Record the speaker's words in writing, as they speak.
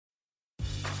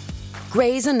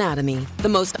Grey's Anatomy, the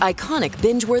most iconic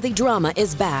binge-worthy drama,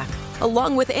 is back,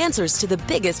 along with answers to the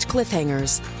biggest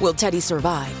cliffhangers. Will Teddy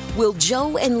survive? Will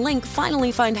Joe and Link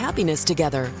finally find happiness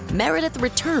together? Meredith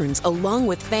returns along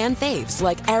with fan faves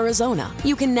like Arizona.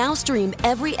 You can now stream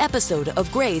every episode of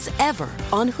Grey's ever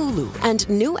on Hulu, and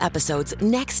new episodes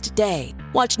next day.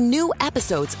 Watch new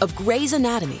episodes of Grey's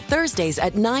Anatomy Thursdays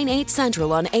at 9/8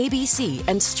 Central on ABC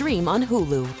and stream on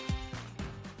Hulu.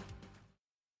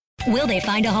 Will they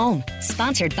find a home?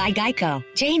 Sponsored by Geico.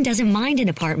 Jane doesn't mind an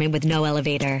apartment with no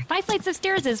elevator. 5 flights of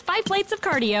stairs is 5 plates of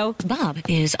cardio. Bob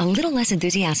is a little less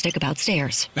enthusiastic about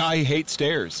stairs. I hate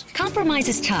stairs. Compromise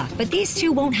is tough, but these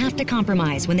two won't have to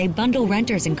compromise when they bundle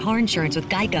renters and car insurance with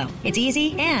Geico. It's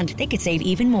easy, and they could save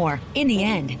even more. In the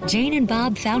end, Jane and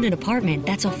Bob found an apartment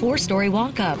that's a 4-story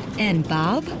walk-up. And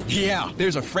Bob? Yeah,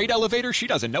 there's a freight elevator she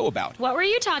doesn't know about. What were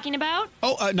you talking about?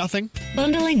 Oh, nothing.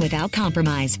 Bundling without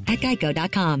compromise at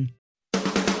Geico.com.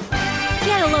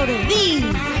 Get a load of these!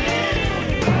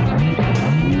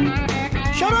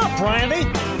 Shut up, Randy!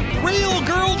 Real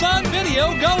girls on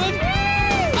video going,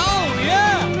 oh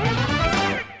yeah!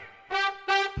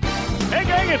 Hey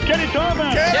gang, it's Kenny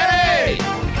Thomas! Kenny!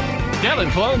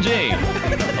 Devin Clone Gene.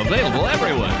 Available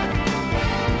everywhere.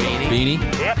 Beanie?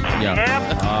 Yep. Yeah.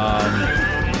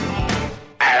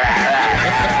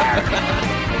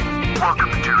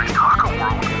 Welcome to Jerry's Taco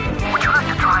World. Would you like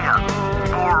to try a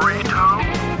burrito?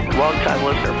 Long-time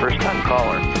listener, first-time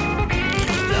caller.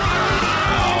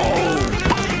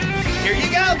 Here you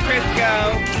go,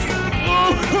 Crisco.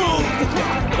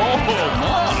 Oh, my.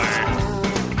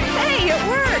 Hey, it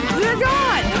worked! They're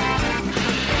gone!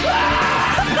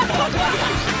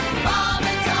 Bob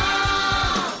and Tom!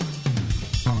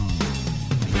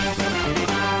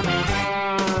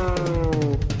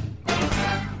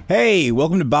 Hey,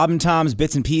 welcome to Bob and Tom's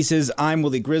Bits and Pieces. I'm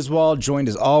Willie Griswold, joined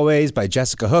as always by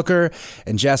Jessica Hooker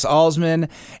and Jess Alsman.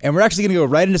 And we're actually going to go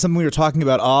right into something we were talking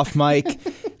about off mic.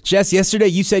 Jess, yesterday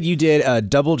you said you did a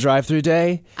double drive-through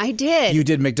day. I did. You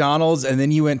did McDonald's and then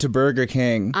you went to Burger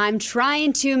King. I'm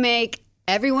trying to make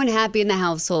everyone happy in the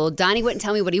household. Donnie wouldn't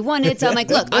tell me what he wanted, so I'm like,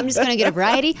 look, I'm just going to get a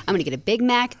variety. I'm going to get a Big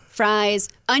Mac, fries,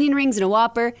 onion rings, and a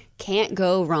Whopper. Can't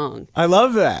go wrong. I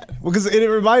love that. Because it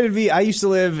reminded me, I used to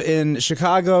live in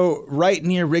Chicago right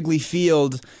near Wrigley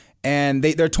Field, and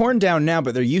they're torn down now,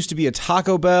 but there used to be a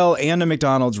Taco Bell and a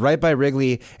McDonald's right by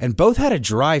Wrigley, and both had a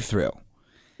drive-through.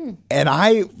 And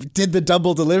I did the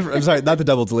double delivery. I'm sorry, not the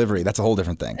double delivery. That's a whole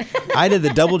different thing. I did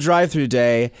the double drive-through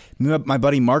day. My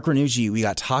buddy Mark Ranucci, we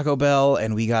got Taco Bell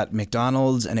and we got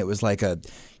McDonald's, and it was like a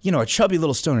chubby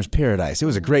little stoner's paradise. It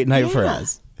was a great night for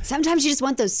us. Sometimes you just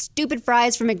want those stupid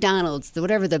fries from McDonald's,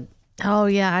 whatever the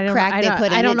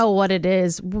I don't know what it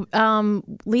is.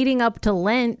 Leading up to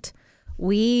Lent,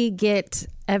 we get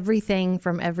everything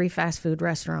from every fast food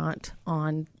restaurant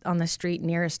on the street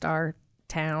nearest our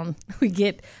town. We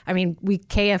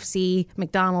KFC,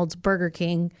 McDonald's, Burger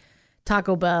King,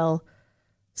 Taco Bell,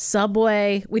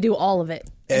 Subway. We do all of it.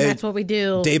 And that's what we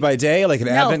do. Day by day, like an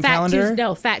advent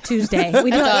calendar? Fat Tuesday.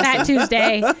 We do it Fat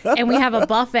Tuesday, and we have a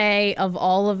buffet of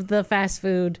all of the fast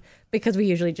food because we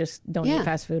usually just don't eat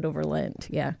fast food over Lent.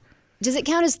 Yeah. Does it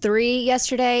count as 3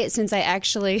 yesterday since I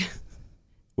actually...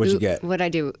 What'd you get? What'd I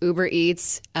do? Uber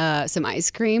Eats, some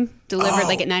ice cream delivered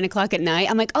like at 9 o'clock at night.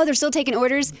 I'm like, oh, they're still taking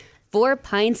orders. 4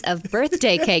 pints of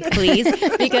birthday cake, please,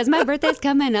 because my birthday's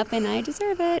coming up and I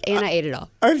deserve it. And I ate it all.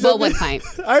 One pint.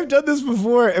 I've done this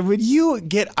before. And when you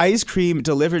get ice cream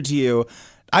delivered to you,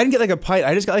 I didn't get like a pint.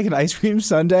 I just got like an ice cream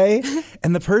sundae.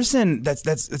 And the person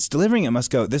that's delivering it must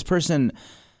go, this person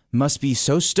must be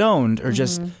so stoned or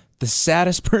just the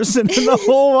saddest person in the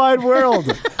whole wide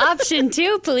world. Option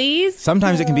 2, please.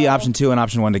 Sometimes it can be option 2 and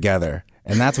option 1 together.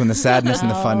 And that's when the sadness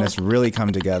and the funness really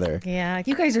come together. Yeah,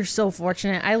 you guys are so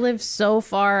fortunate. I live so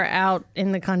far out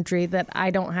in the country that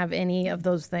I don't have any of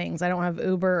those things. I don't have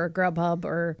Uber or Grubhub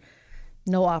or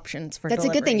no options for That's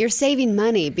delivery. a good thing. You're saving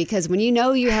money because when you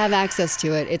know you have access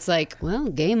to it, it's like, well,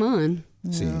 game on.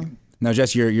 See. No,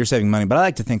 Jess, you're saving money, but I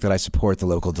like to think that I support the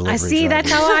local delivery. I see. drivers.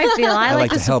 That's how I feel. I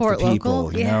like to help support the people.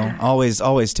 local. You know,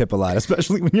 always tip a lot,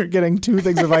 especially when you're getting 2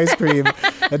 things of ice cream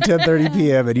at 10:30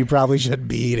 p.m. and you probably shouldn't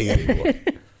be eating anymore.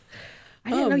 I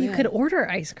didn't know you could order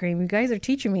ice cream. You guys are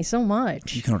teaching me so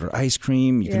much. You can order ice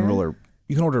cream. You can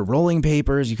order rolling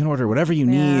papers. You can order whatever you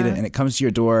need, and it comes to your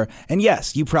door. And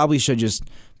yes, you probably should just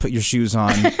put your shoes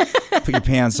on, put your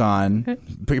pants on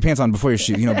before your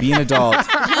shoes. You know, be an adult.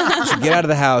 You should get out of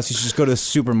the house. You should just go to a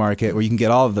supermarket where you can get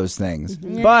all of those things.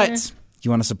 Yeah. But you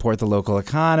want to support the local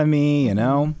economy, you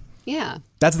know. Yeah.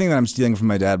 That's the thing that I'm stealing from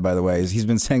my dad, by the way, is he's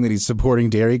been saying that he's supporting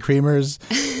dairy creamers,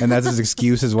 and that's his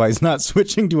excuse is why he's not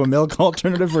switching to a milk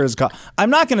alternative for his coffee. I'm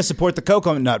not going to support the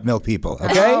coconut milk people,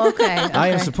 okay? Oh, okay. I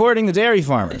am supporting the dairy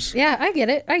farmers. Yeah, I get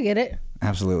it.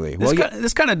 Absolutely.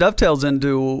 This kind of dovetails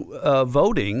into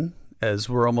voting, as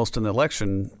we're almost in the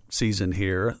election season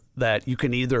here, that you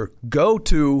can either go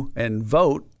to and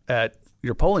vote at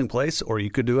your polling place, or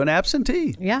you could do an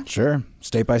absentee. Yeah. Sure.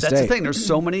 State by state. That's the thing. There's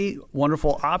so many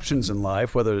wonderful options in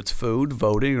life, whether it's food,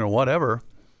 voting, or whatever.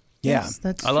 Yeah. Yes,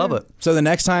 that's I love it. So the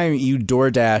next time you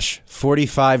DoorDash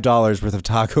 $45 worth of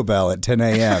Taco Bell at 10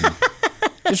 a.m.,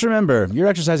 just remember, you're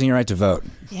exercising your right to vote,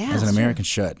 as an American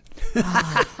should.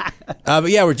 But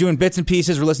yeah, we're doing bits and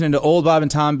pieces. We're listening to old Bob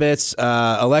and Tom bits.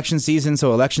 Election season,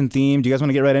 so election theme. Do you guys want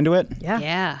to get right into it?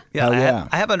 Yeah.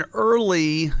 I have an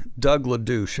early Doug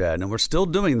LaDouche ad, and we're still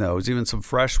doing those, even some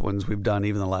fresh ones we've done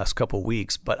even the last couple of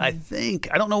weeks. But I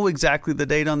don't know exactly the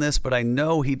date on this, but I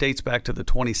know he dates back to the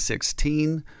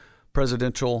 2016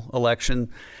 presidential election.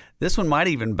 This one might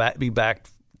even be back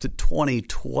to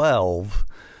 2012.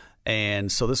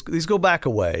 And so these go back a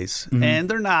ways, and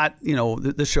they're not,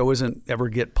 the show isn't ever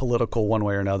get political one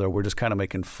way or another. We're just kind of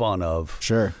making fun of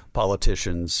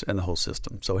politicians and the whole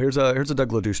system. So here's a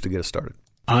Doug LaDouche to get us started.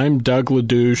 I'm Doug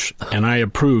LaDouche, and I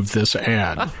approve this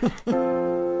ad.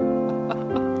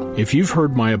 If you've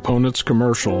heard my opponent's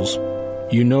commercials,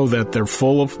 you know that they're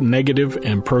full of negative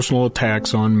and personal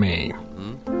attacks on me.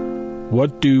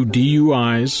 What do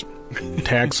DUIs,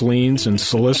 tax liens, and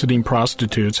soliciting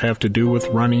prostitutes have to do with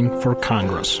running for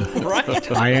Congress?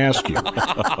 Right. I ask you,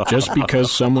 just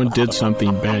because someone did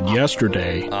something bad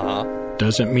yesterday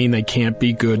doesn't mean they can't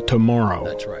be good tomorrow.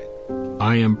 That's right.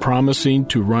 I am promising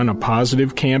to run a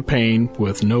positive campaign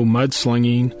with no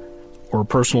mudslinging or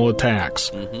personal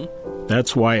attacks.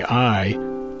 That's why I,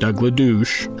 Doug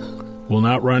LaDouche, will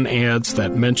not run ads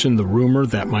that mention the rumor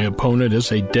that my opponent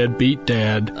is a deadbeat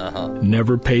dad,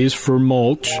 never pays for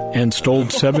mulch, and stole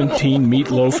 17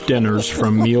 meatloaf dinners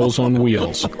from Meals on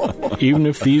Wheels. Even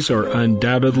if these are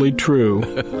undoubtedly true,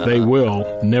 they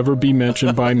will never be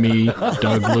mentioned by me,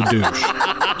 Doug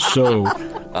LaDouche. So,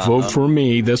 vote for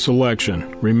me this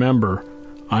election. Remember,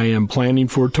 I am planning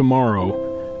for tomorrow,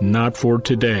 not for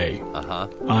today.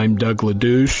 I'm Doug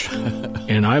LaDouche,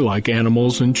 and I like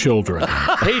animals and children.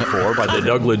 Paid for by the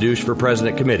Doug LaDouche for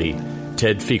President Committee,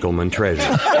 Ted Fiekelman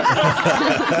Treasurer.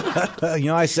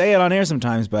 I say it on air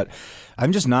sometimes, but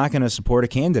I'm just not going to support a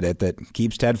candidate that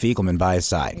keeps Ted Fiekelman by his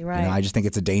side. Right. I just think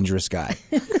it's a dangerous guy.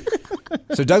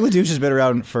 So Doug LaDouche has been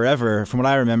around forever. From what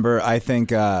I remember, I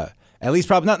think at least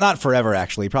probably not forever,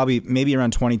 actually. Probably maybe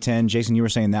around 2010. Jason, you were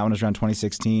saying that one was around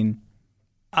 2016.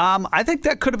 I think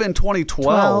that could have been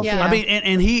 2012. Yeah. I mean,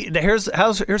 and here's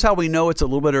how we know it's a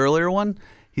little bit earlier one.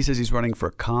 He says he's running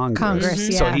for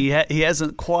Congress. So he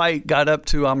hasn't quite got up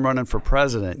to I'm running for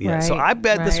president yet. Right, so I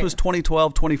bet this was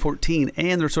 2012, 2014,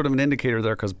 and there's sort of an indicator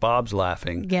there because Bob's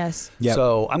laughing. Yes. Yep.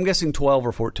 So I'm guessing 12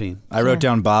 or 14. I wrote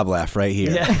down Bob laugh right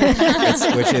here,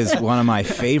 which is one of my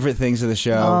favorite things of the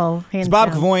show. Oh, hands it's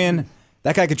Bob down. Kavoyan.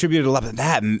 That guy contributed a lot.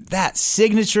 That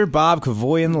signature Bob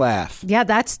Kavoyan laugh. Yeah,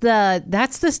 that's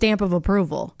the stamp of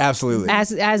approval. Absolutely.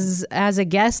 As a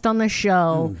guest on the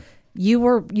show, you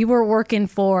were working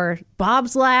for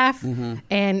Bob's laugh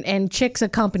and Chick's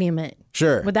accompaniment.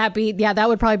 Sure. Would that be? Yeah, that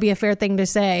would probably be a fair thing to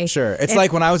say. Sure. It's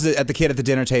like when I was at the kid at the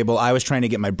dinner table, I was trying to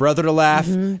get my brother to laugh,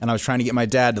 and I was trying to get my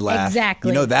dad to laugh.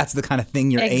 Exactly. That's the kind of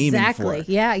thing you're aiming for.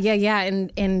 Yeah.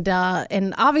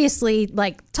 And obviously,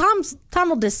 like Tom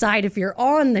will decide if you're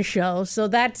on the show. So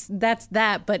that's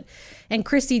that. But and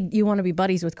Christy, you want to be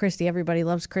buddies with Christy. Everybody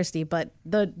loves Christy. But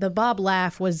the Bob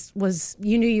laugh was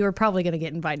you knew you were probably going to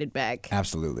get invited back.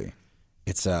 Absolutely.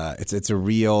 It's a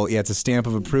real it's a stamp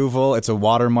of approval. It's a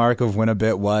watermark of when a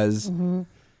bit was.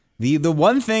 The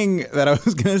one thing that I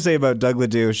was going to say about Doug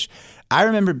LaDouche, I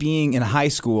remember being in high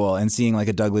school and seeing like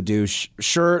a Doug LaDouche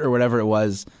shirt or whatever it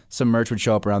was. Some merch would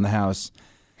show up around the house.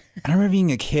 And I remember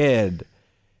being a kid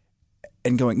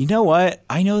and going, you know what?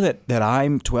 I know that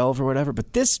I'm 12 or whatever,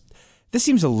 but this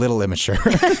seems a little immature.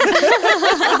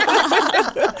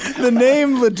 The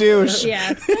name LaDouche. Yeah.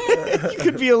 You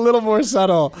could be a little more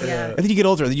subtle. Yeah. And then you get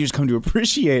older and then you just come to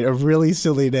appreciate a really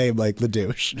silly name like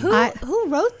LaDouche. Who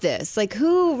wrote this? Like,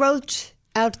 who wrote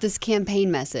out this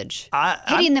campaign message?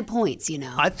 Hitting the points,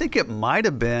 I think it might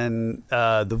have been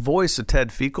the voice of Ted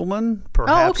Fiekelman.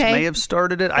 Perhaps may have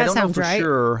started it. That I don't know for right.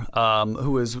 sure.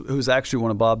 Who's actually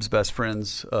one of Bob's best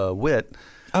friends, Whit.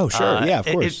 Oh, sure. Yeah, of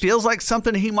course. It feels like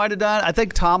something he might have done. I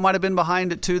think Tom might have been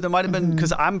behind it, too. There might have been,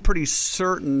 because I'm pretty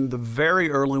certain the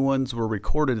very early ones were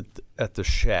recorded at the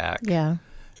Shack. Yeah.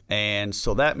 And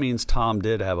so that means Tom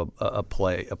did have a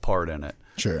part in it.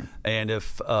 Sure. And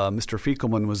if Mr.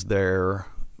 Fiekelman was there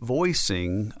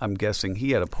voicing, I'm guessing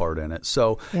he had a part in it.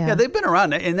 So, yeah, they've been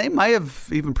around, and they might have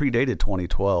even predated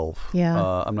 2012.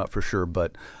 Yeah. I'm not for sure,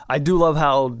 but I do love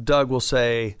how Doug will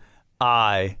say,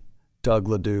 I, Doug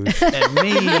LaDouche, and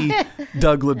me,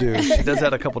 Doug LaDouche. He does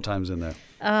that a couple times in there.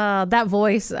 That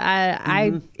voice,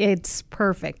 it's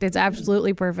perfect. It's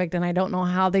absolutely perfect, and I don't know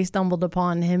how they stumbled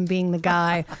upon him being the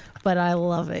guy, but I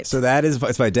love it. So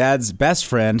it's my dad's best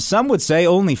friend. Some would say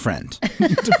only friend,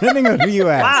 depending on who you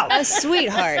ask. Wow, a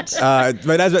sweetheart.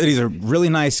 My dad's, he's a really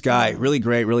nice guy, really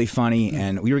great, really funny,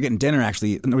 and we were getting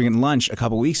lunch a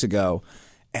couple weeks ago,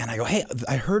 and I go, hey,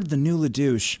 I heard the new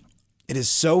LaDouche. It is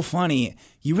so funny.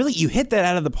 You hit that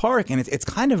out of the park, and it's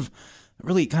kind of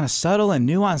really kind of subtle and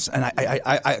nuanced. And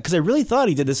because I really thought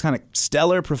he did this kind of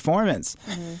stellar performance.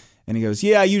 Mm-hmm. And he goes,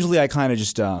 yeah, usually I kind of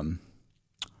just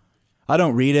I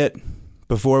don't read it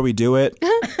before we do it,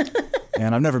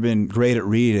 and I've never been great at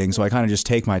reading, so I kind of just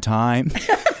take my time.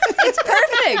 It's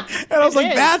perfect. And I was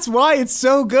like, that's why it's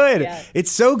so good. Yeah.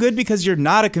 It's so good because you're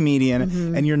not a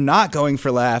comedian and you're not going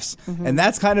for laughs, and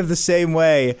that's kind of the same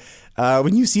way.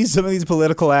 When you see some of these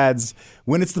political ads,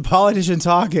 when it's the politician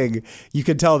talking, you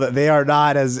can tell that they are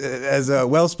not as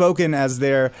well spoken as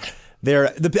the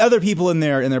other people in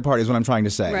their party is what I'm trying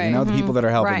to say. Right. The people that are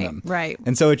helping them. Right.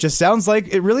 And so it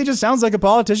really just sounds like a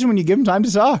politician when you give him time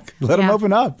to talk. Let him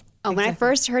open up. Oh, when I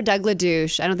first heard Doug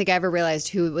LaDouche, I don't think I ever realized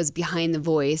who was behind the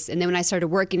voice. And then when I started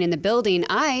working in the building,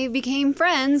 I became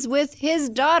friends with his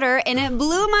daughter, and it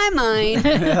blew my mind.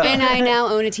 And I now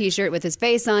own a T-shirt with his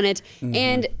face on it. Mm-hmm.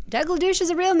 And Doug LaDouche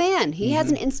is a real man. He has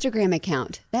an Instagram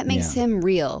account. That makes him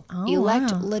real.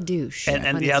 Elect LaDouche.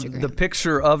 And the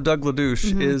picture of Doug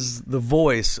LaDouche is the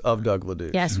voice of Doug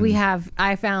LaDouche. Yes,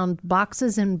 I found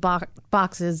boxes and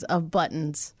boxes of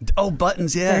buttons. Oh,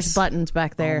 buttons, yes. There's buttons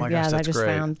back there. Oh my gosh, I just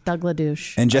found Doug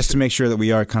LaDouche. And just to make sure that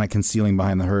we are kind of concealing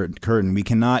behind the curtain, we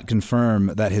cannot confirm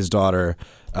that his daughter,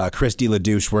 Christy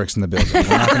LaDouche, works in the building. We're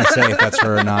not going to say if that's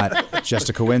her or not. It's just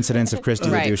a coincidence if Christy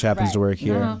LaDouche happens to work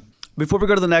here. No. Before we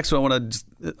go to the next one, I want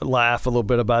to laugh a little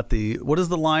bit about what is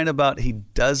the line about he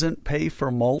doesn't pay for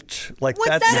mulch? What's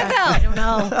that about? I don't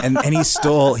know. And he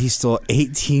stole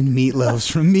 18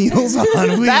 meatloafs from Meals on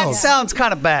Wheels. That sounds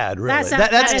kind of bad, really. That's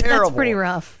terrible. That's pretty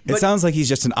rough. It sounds like he's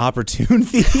just an opportune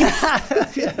thief.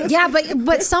 Yeah,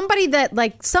 but somebody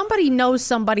knows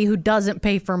somebody who doesn't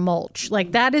pay for mulch.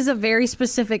 Like, that is a very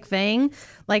specific thing.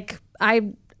 Like,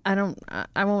 I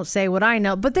won't say what I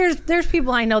know, but there's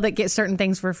people I know that get certain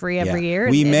things for free every year.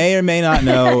 We may or may not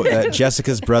know that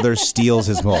Jessica's brother steals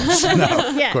his mulch. No,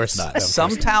 of course not.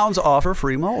 Some towns offer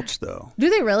free mulch, though. Do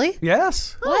they really?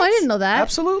 Yes. Oh, I didn't know that.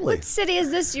 Absolutely. What city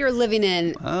is this you're living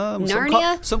in?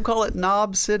 Narnia? Some call it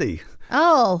Knob City.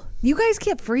 Oh, you guys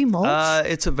get free mulch?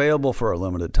 It's available for a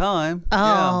limited time.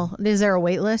 Oh, is there a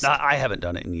wait list? I haven't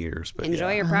done it in years, but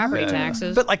enjoy your property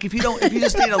taxes. But like if you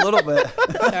just need a little bit.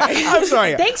 I'm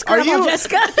sorry. Thanks, Grandma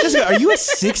Jessica. Jessica, are you a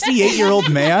 68-year-old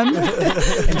man?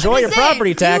 Enjoy your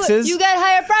property taxes. You got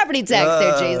higher property tax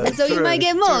there, Jason, so you might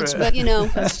get mulch, but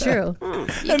that's true.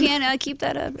 You can't keep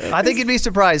that up. I think you'd be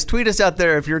surprised. Tweet us out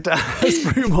there if your town has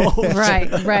free mulch. Right.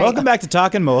 Welcome back to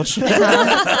Talking Mulch.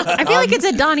 I feel like it's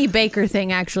a Donnie Baker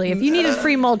thing, actually. If you needed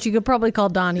free mulch, you could probably call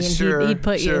Donnie and he'd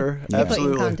put you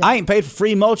in contact. I ain't paid for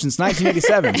free mulch since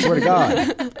 1987. Swear to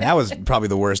God. That was probably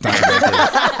the worst Donnie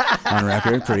Baker on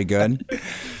record. Pretty good.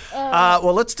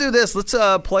 Well, let's do this. Let's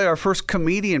play our first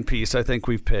comedian piece. I think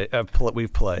we've played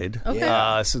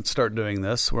since start doing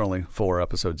this. We're only 4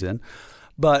 episodes in,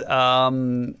 but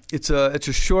it's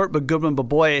a short but good one. But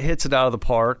boy, it hits it out of the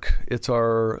park. It's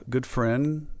our good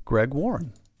friend Greg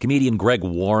Warren. Comedian Greg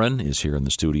Warren is here in the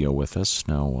studio with us.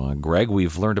 Now, Greg,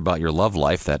 we've learned about your love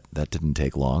life. That didn't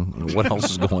take long. What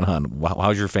else is going on?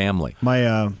 How's your family?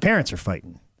 My parents are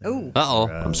fighting. Oh. Uh-oh.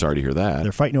 I'm sorry to hear that.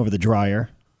 They're fighting over the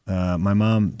dryer. My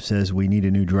mom says we need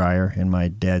a new dryer, and my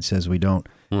dad says we don't.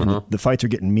 And the fights are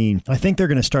getting mean. I think they're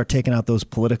going to start taking out those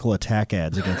political attack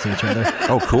ads against each other.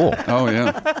 Oh, cool. Oh,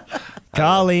 yeah.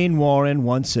 Colleen Warren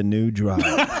wants a new dryer.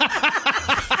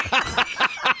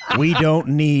 We don't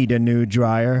need a new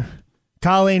dryer.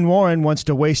 Colleen Warren wants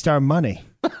to waste our money.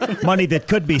 Money that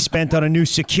could be spent on a new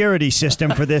security system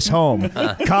for this home.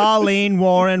 Colleen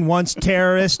Warren wants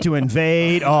terrorists to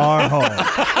invade our home.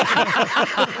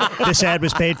 This ad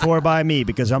was paid for by me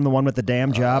because I'm the one with the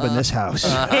damn job in this house.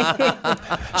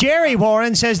 Jerry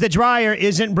Warren says the dryer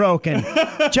isn't broken.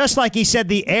 Just like he said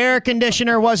the air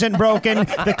conditioner wasn't broken,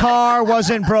 the car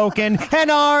wasn't broken,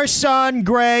 and our son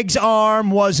Greg's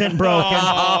arm wasn't broken.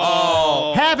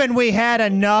 Oh. Haven't we had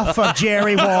enough of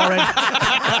Jerry Warren?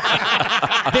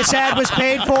 This ad was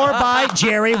paid for by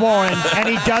Jerry Warren, and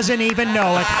he doesn't even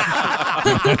know it.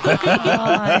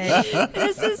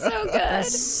 This is so good.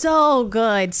 So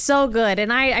good. So good.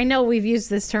 And I know we've used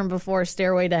this term before,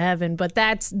 Stairway to Heaven, but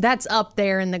that's up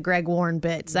there in the Greg Warren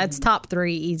bits. That's top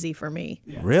 3 easy for me.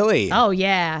 Really? Oh,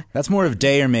 yeah. That's more of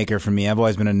Day or Maker for me. I've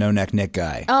always been a No Neck Nick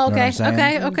guy. Oh, You know okay. what I'm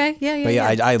saying? Okay. Yeah. But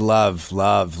yeah, I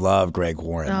love Greg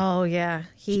Warren. Oh, yeah.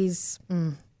 He's...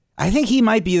 I think he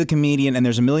might be the comedian, and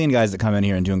there's a million guys that come in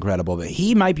here and do incredible, but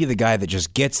he might be the guy that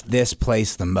just gets this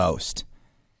place the most.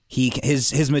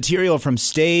 His material from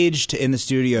stage to in the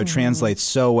studio translates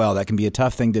so well. That can be a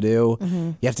tough thing to do.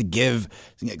 You have to give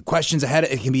questions ahead.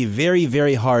 It can be very,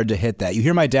 very hard to hit that. You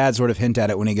hear my dad sort of hint at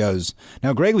it when he goes,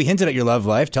 "Now, Greg, we hinted at your love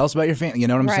life. Tell us about your family." You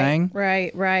know what I'm saying?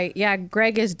 Right. Yeah,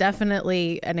 Greg is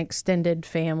definitely an extended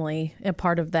family, a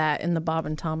part of that in the Bob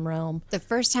and Tom realm. The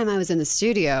first time I was in the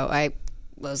studio, I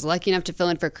was lucky enough to fill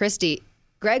in for Christy.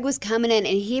 Greg was coming in,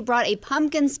 and he brought a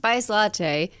pumpkin spice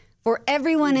latte for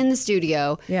everyone in the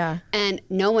studio. Yeah. And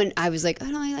no one, I was like, I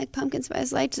don't really like pumpkin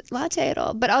spice latte at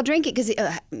all, but I'll drink it because he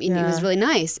was really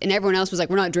nice. And everyone else was like,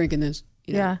 we're not drinking this.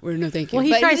 You know, no, thank you. Well,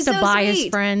 he but tries to so buy sweet. his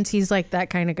friends. He's like that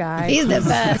kind of guy. He's the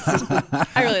best.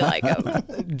 I really like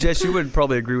him. Jess, you would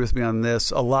probably agree with me on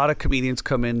this. A lot of comedians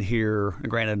come in here.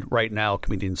 Granted, right now,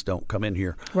 comedians don't come in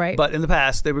here. Right. But in the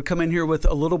past, they would come in here with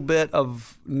a little bit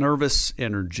of nervous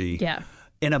energy. Yeah.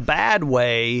 In a bad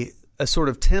way, a sort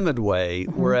of timid way,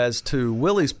 whereas to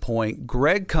Willie's point,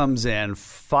 Greg comes in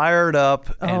fired up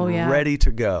and ready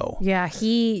to go. Yeah,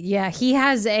 he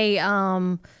has a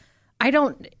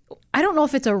I don't know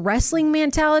if it's a wrestling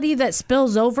mentality that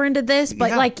spills over into this,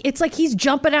 but it's like he's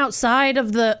jumping outside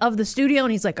of the studio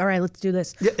and he's like, all right, let's do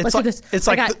this. Yeah, let's do this. It's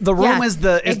like the room is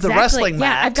the wrestling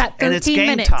mat. Yeah, I've got 13 and it's game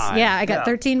minutes. time. Yeah, I got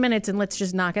 13 minutes and let's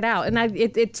just knock it out. And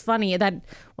it's funny that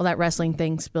wrestling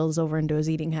thing spills over into his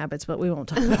eating habits, but we won't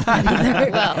talk about that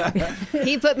either. Well,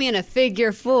 he put me in a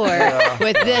figure 4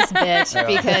 with this bitch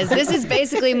because this is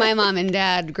basically my mom and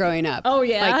dad growing up. Oh,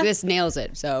 yeah? Like this nails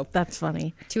it. So that's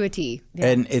funny. To a T.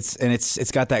 Yeah. And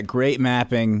it's got that great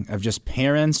mapping of just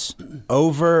parents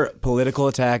over political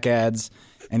attack ads.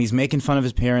 And he's making fun of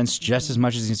his parents just as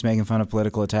much as he's making fun of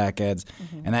political attack ads.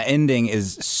 And that ending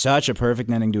is such a perfect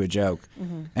ending to a joke.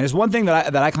 And it's one thing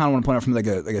that I kind of want to point out from like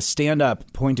a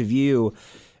stand-up point of view.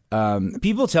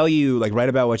 People tell you, like, write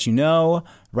about what you know,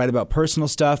 write about personal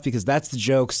stuff, because that's the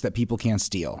jokes that people can't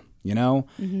steal. You know?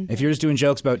 If you're just doing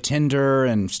jokes about Tinder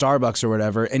and Starbucks or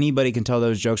whatever, anybody can tell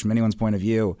those jokes from anyone's point of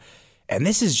view. And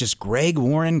this is just Greg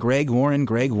Warren.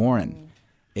 It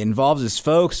involves his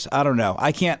folks. I don't know.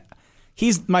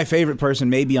 He's my favorite person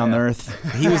maybe on earth.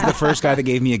 He was the first guy that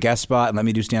gave me a guest spot and let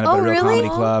me do stand-up at a real comedy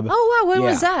club. Oh, wow. When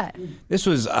was that? This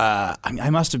was, I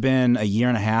must have been a year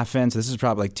and a half in, so this is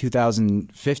probably like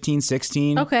 2015,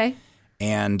 16. Okay.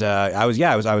 And I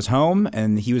was home,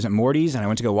 and he was at Morty's, and I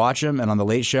went to go watch him, and on the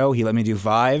Late Show, he let me do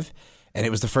 5. And it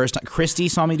was the first time Christy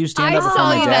saw me do stand-up before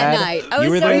my dad. I saw you that night. I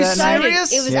was so excited.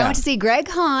 Serious? I went to see Greg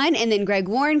Hahn, and then Greg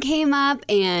Warren came up,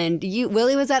 and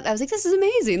Willie was up. I was like, this is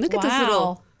amazing. Look at this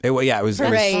little... It was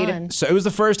parade. So it was the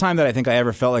first time that I think I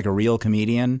ever felt like a real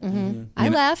comedian. I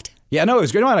laughed. Yeah, no, it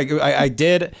was great. I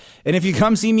did. And if you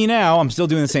come see me now, I'm still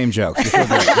doing the same jokes.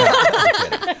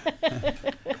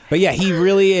 But yeah, he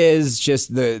really is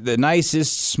just the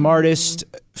nicest, smartest,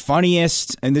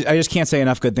 funniest. And I just can't say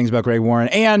enough good things about Greg Warren.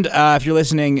 And if you're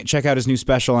listening, check out his new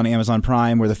special on Amazon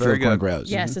Prime, Where the Field Corn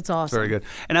Grows. Yes, it's awesome. Very good.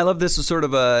 And I love this as sort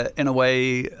of in a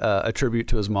way, a tribute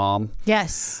to his mom.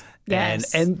 Yes.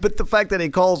 Yes. But the fact that he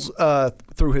calls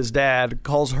through his dad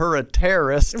calls her a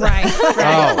terrorist, right?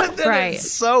 Right.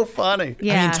 It's so funny.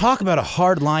 Yeah. I mean, talk about a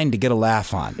hard line to get a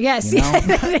laugh on. Yes, you know?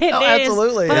 it is.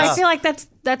 Absolutely. But I feel like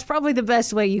that's probably the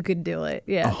best way you could do it.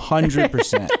 Yeah,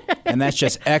 100%. And that's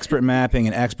just expert mapping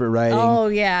and expert writing. Oh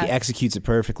yeah, he executes it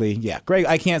perfectly. Yeah, Greg.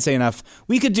 I can't say enough.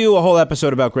 We could do a whole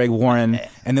episode about Greg Warren,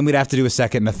 and then we'd have to do a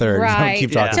second and a third. Right.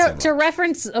 Keep talking. To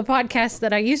reference a podcast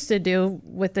that I used to do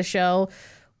with the show.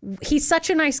 He's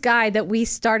such a nice guy that we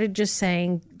started just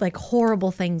saying like horrible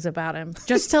things about him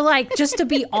just to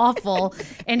be awful.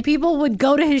 And people would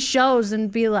go to his shows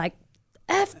and be like,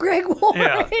 F Greg Warren.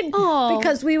 Yeah.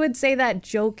 Because we would say that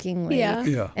jokingly.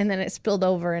 Yeah. And then it spilled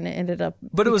over and it ended up.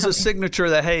 But it was a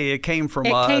signature that, hey, it came from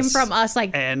us. It came from us.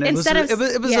 Like, and it was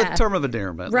a term of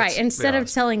endearment. Right. Instead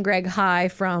of telling Greg hi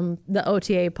from the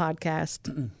OTA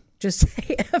podcast, just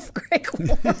say F Greg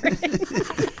Warren.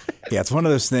 Yeah, it's one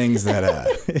of those things that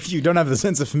if you don't have the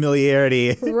sense of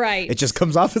familiarity, right, it just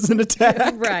comes off as an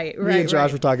attack. Right. Me and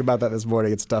Josh were talking about that this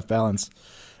morning. It's a tough balance.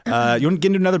 You want to get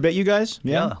into another bit, you guys?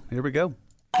 Yeah, here we go.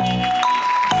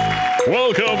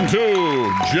 Welcome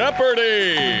to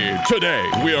Jeopardy! Today,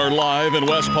 we are live in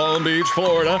West Palm Beach,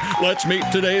 Florida. Let's meet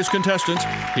today's contestants.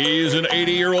 He's an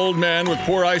 80-year-old man with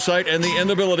poor eyesight and the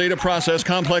inability to process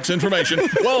complex information.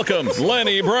 Welcome,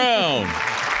 Lenny Brown.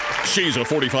 She's a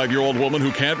 45-year-old woman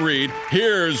who can't read.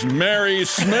 Here's Mary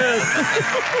Smith.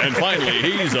 And finally,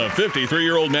 he's a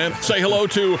 53-year-old man. Say hello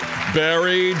to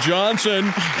Barry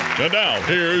Johnson. And now,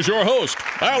 here's your host,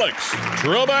 Alex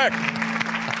Trebek.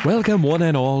 Welcome, one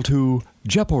and all, to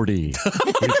Jeopardy!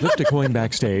 We flipped a coin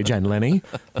backstage, and Lenny,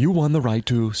 you won the right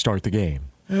to start the game.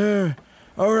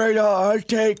 All right, I'll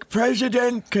take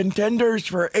President Contenders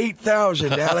for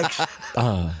 $8,000, Alex.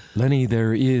 Lenny,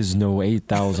 there is no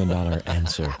 $8,000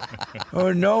 answer.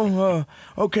 Oh, no?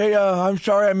 Okay, I'm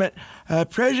sorry, I meant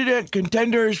President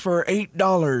Contenders for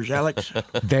 $8, Alex.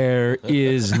 There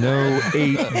is no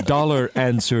 $8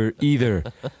 answer either.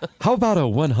 How about a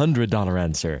 $100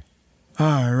 answer?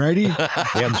 Alrighty.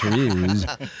 The answer is,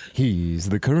 he's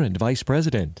the current vice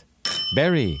president.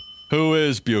 Barry. Who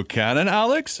is Buchanan,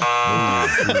 Alex?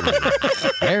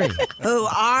 Barry. Who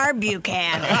are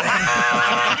Buchanan?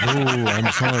 Oh,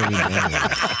 I'm sorry,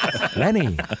 Lenny.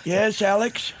 Lenny. Yes,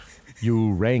 Alex?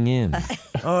 You rang in.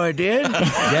 Oh, I did?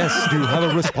 Yes, do you have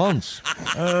a response?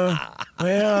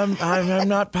 Well, I'm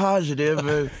not positive.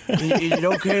 Is it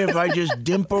okay if I just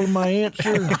dimple my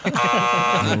answer?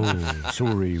 Oh,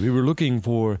 sorry. We were looking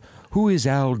for who is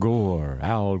Al Gore?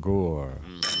 Al Gore.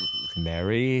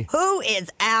 Mary? Who is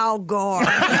Al Gore?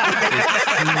 It's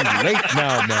too late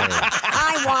now, Mary.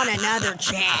 I want another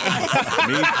chance.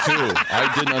 Me too.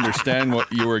 I didn't understand what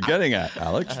you were getting at,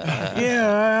 Alex.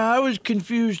 Yeah, I was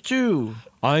confused too.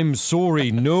 I'm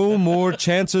sorry. No more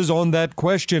chances on that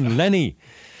question. Lenny,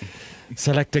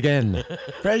 select again.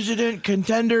 President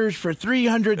Contenders for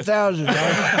 $300,000.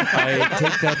 I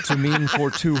take that to mean for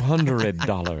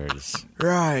 $200.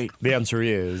 Right. The answer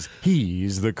is,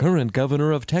 he's the current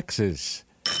governor of Texas.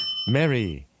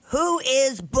 Mary. Who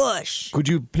is Bush? Could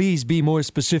you please be more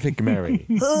specific, Mary?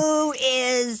 Who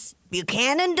is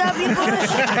Buchanan W. Bush?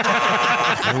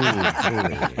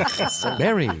 Oh,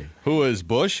 Mary. Who is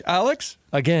Bush, Alex?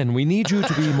 Again, we need you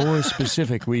to be more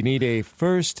specific. We need a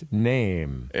first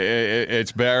name.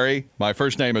 It's Barry. My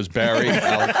first name is Barry,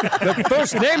 Alex. The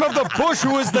first name of the Bush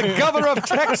who is the governor of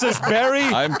Texas, Barry.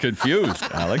 I'm confused,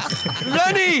 Alex.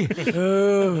 Lenny!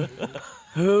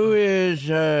 Who is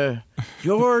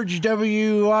George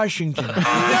W. Washington?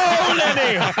 No,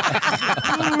 Lenny!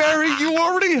 Mary, you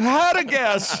already had a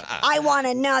guess. I want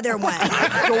another one.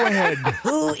 Go ahead.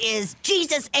 Who is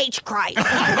Jesus H. Christ? No!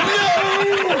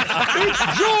 It's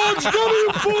George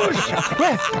W. Bush!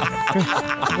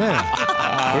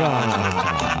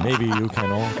 Well, maybe you can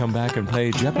all come back and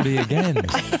play Jeopardy again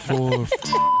for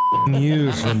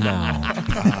years from now.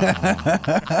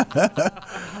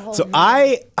 So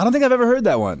I don't think I've ever heard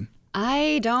that one.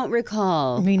 I don't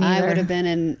recall. Me neither. I would have been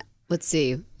in, let's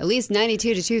see, at least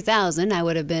 92 to 2000. I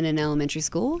would have been in elementary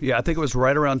school. Yeah, I think it was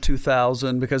right around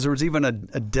 2000 because there was even a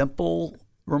dimple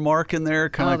remark in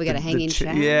there. Oh, we got a hanging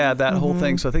shaft. Yeah, that whole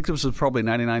thing. So I think this was probably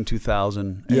 99,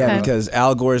 2000. Yeah, because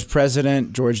Al Gore's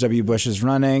president, George W. Bush is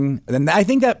running. And I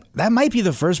think that might be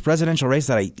the first presidential race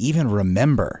that I even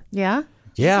remember. Yeah?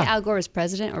 Yeah. Did you say Al Gore was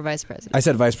president or vice president? I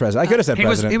said vice president. I could have said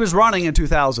president. He was running in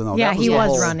 2000, though. Yeah, that was he the was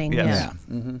whole, running. Yes. Yeah.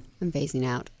 Mm-hmm. I'm phasing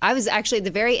out. I was actually at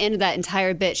the very end of that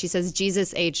entire bit. She says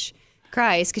Jesus H.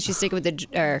 Christ because she's sticking with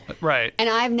the... right. And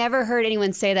I've never heard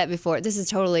anyone say that before. This is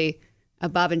totally a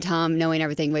Bob and Tom knowing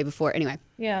everything way before. Anyway.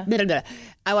 Yeah. Blah, blah, blah.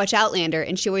 I watch Outlander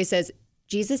and she always says,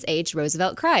 Jesus H.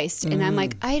 Roosevelt Christ. And I'm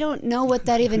like, I don't know what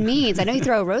that even means. I know you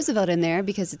throw a Roosevelt in there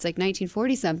because it's like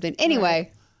 1940-something.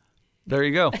 Anyway... There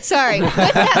you go. Sorry. What's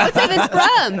that even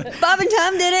from? Bob and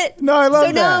Tom did it? No, I love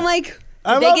So now that. I'm like,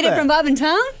 I did they love get that. it from Bob and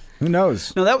Tom? Who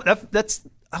knows? No, that's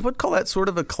I would call that sort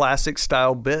of a classic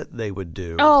style bit they would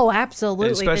do. Oh,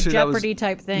 absolutely. Especially the that was- Jeopardy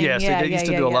type thing. Yes, yeah, they used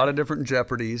to do a lot of different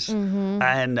Jeopardies. Mm-hmm.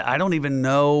 And I don't even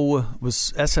know,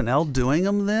 was SNL doing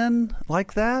them then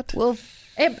like that? Well,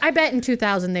 I bet in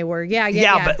 2000 they were.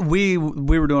 Yeah. But we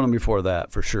were doing them before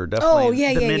that for sure. Definitely Oh,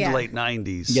 yeah, the yeah, mid yeah. to late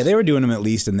 90s. Yeah, they were doing them at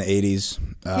least in the 80s.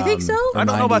 You think so? I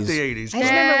don't know about 90s. the 80s. I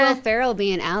just remember Will Ferrell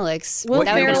being Alex. Will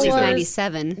that would Ferrell have been was-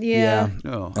 97. Yeah.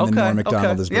 Oh, And then Norm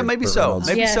Macdonald is Yeah, Burt- maybe Burt so. Reynolds.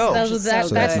 Maybe Yes, so.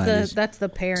 that's the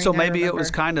pairing. So I maybe it remember. was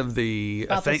kind of the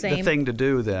About the same. thing to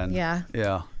do then. Yeah.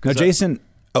 Yeah. Now, Jason.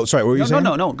 Oh, sorry. What were you saying?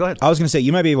 No. Go ahead. I was going to say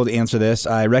you might be able to answer this.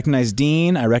 I recognize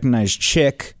Dean. I recognize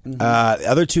Chick. Mm-hmm. The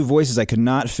other two voices I could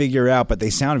not figure out, but they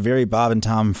sound very Bob and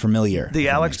Tom familiar. The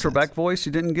Alex Trebek voice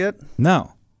you didn't get?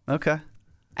 No. Okay.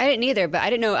 I didn't either, but I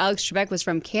didn't know Alex Trebek was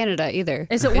from Canada either.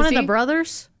 Is it one of the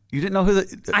brothers? You didn't know who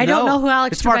the? I don't know who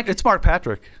Alex Trebek. It's Mark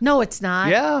Patrick. No, it's not.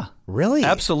 Yeah. Really?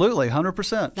 Absolutely,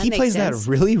 100%. He plays that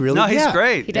really, really. No, he's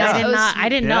great. He does. I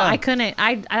didn't know. I couldn't.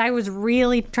 I was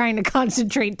really trying to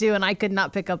concentrate too, and I could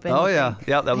not pick up anything. Oh yeah,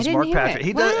 that was Mark Patrick.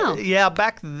 He Wow. did. Yeah,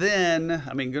 back then.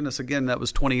 I mean, goodness, again, that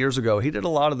was 20 years ago. He did a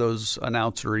lot of those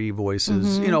announcery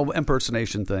voices,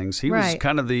 impersonation things. He was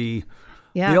kind of the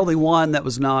only one that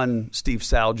was non-Steve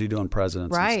Salgi doing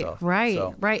presidents and stuff.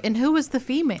 Right. And who was the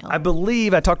female? I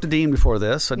believe I talked to Dean before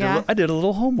this. I did a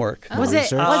little homework. Was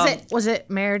it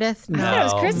Meredith? No, I thought it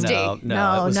was Christy.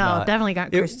 No, definitely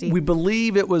got Christy. We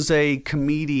believe it was a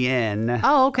comedian.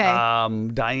 Oh, okay.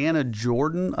 Diana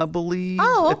Jordan, I believe.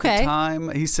 Oh, okay. At the time,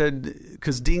 he said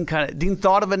because Dean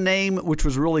thought of a name which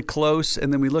was really close,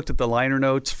 and then we looked at the liner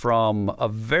notes from a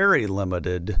very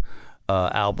limited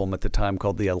album at the time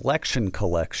called the Election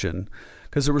Collection,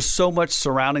 because there was so much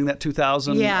surrounding that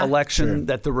 2000 election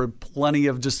that there were plenty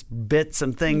of just bits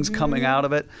and things coming out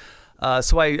of it.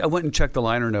 So I went and checked the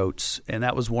liner notes, and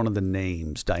that was one of the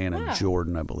names. Diana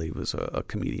Jordan, I believe, was a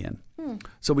comedian.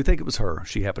 So we think it was her.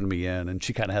 She happened to be in, and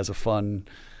she kind of has a fun,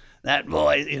 that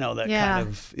voice, that kind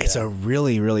of. Yeah. It's a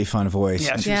really, really fun voice.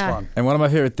 Yeah, she's fun. And one of my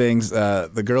favorite things,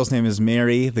 the girl's name is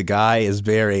Mary, the guy is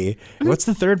Barry. What's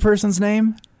the third person's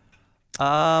name? Is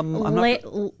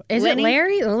it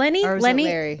Larry? Lenny? Or was Lenny? it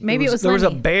Larry? Maybe it was There Lenny.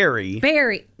 was a Barry.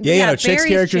 Barry. Yeah, Chick's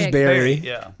character's chick. Barry.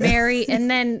 Yeah. Mary, and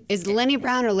then Is Lenny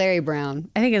Brown or Larry Brown?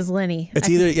 I think it's Lenny. It's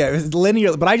it's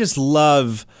linear, but I just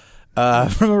love,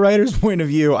 from a writer's point of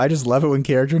view, I just love it when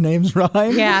character names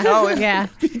rhyme. Yeah.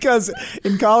 Because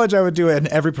in college I would do it, and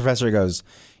every professor goes,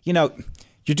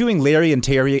 you're doing Larry and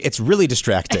Terry. It's really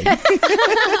distracting.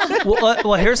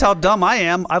 Well, here's how dumb I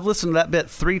am. I've listened to that bit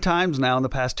 3 times now in the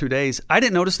past 2 days. I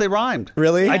didn't notice they rhymed.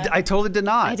 Really? I totally did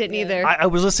not. I didn't either. I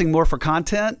was listening more for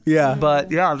content. Yeah.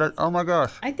 But oh my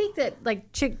gosh. I think that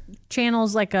like Chick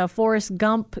channels like a Forrest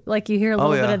Gump, like you hear a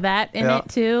little bit of that in it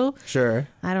too. Sure.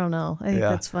 I don't know. I think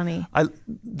that's funny.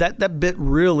 That bit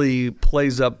really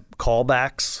plays up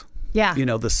callbacks. Yeah.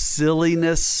 The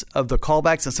silliness of the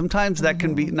callbacks, and sometimes that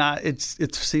can be not. It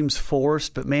seems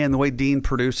forced, but man, the way Dean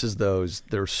produces those,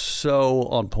 they're so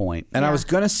on point. And I was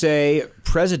gonna say,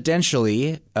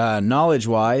 presidentially,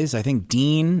 knowledge-wise, I think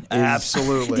Dean is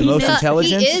absolutely the most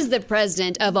intelligent. He is the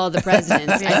president of all the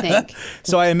presidents, I think.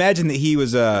 So I imagine that he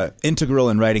was integral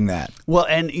in writing that. Well,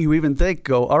 and you even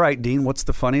all right, Dean, what's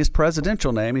the funniest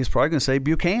presidential name? He's probably going to say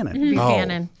Buchanan.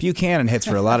 Buchanan. Buchanan hits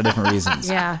for a lot of different reasons.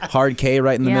 Yeah. Hard K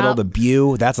right in the middle, the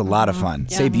Bu, that's a lot of fun.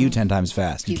 Yeah. Say Bu 10 times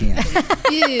fast. You can't.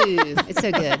 It's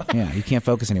so good. Yeah, you can't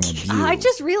focus anymore. Bu. I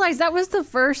just realized that was the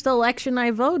first election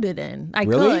I voted in. I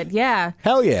Really? could, yeah.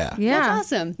 Hell yeah. Yeah.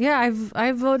 That's awesome. Yeah,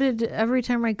 I voted every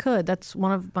time I could. That's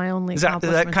one of my only Is that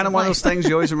accomplishments kind of in one of life. those things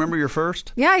you always remember your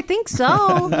first? Yeah, I think so.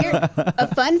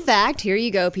 A fun fact, here you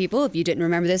go, people. If you didn't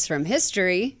remember this from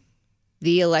history,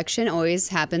 the election always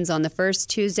happens on the first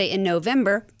Tuesday in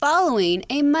November, following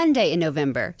a Monday in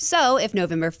November. So if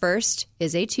November 1st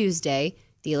is a Tuesday,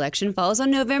 the election falls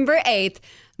on November 8th,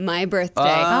 my birthday.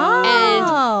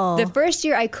 And the first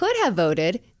year I could have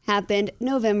voted happened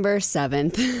November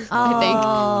 7th, I think.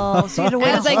 Oh, so you had to wait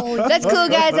I was like, that's cool,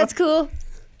 guys, that's cool.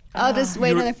 I'll just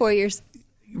wait another 4 years.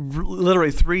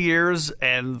 Literally 3 years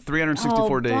and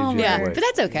 364 days. bummer. Yeah, but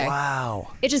that's okay. Wow.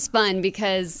 It's just fun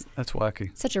because That's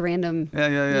wacky. such a random,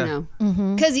 Yeah.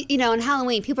 Because, on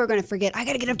Halloween, people are going to forget, I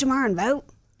got to get up tomorrow and vote.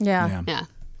 Yeah. Yeah.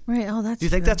 Right. Oh, that's Do you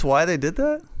think that's why they did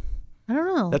that? I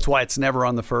don't know. That's why it's never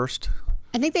on the first?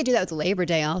 I think they do that with Labor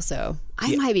Day also.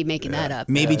 I might be making that up.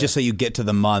 Maybe just so you get to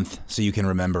the month so you can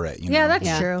remember it. Yeah,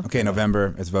 that's true. Okay,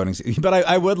 November, it's voting season. But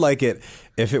I would like it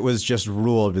if it was just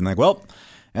ruled, being like, well,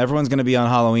 everyone's going to be on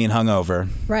Halloween hungover.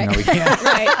 Right. We can't.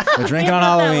 We're drinking on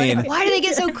Halloween. Why do they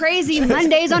get so crazy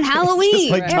Mondays on Halloween?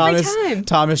 Just like every time.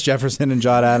 Thomas Jefferson and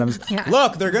John Adams. Yeah.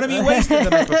 Look, they're going to be wasted the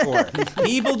night before.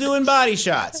 People doing body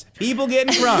shots. People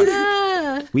getting drunk.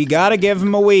 We got to give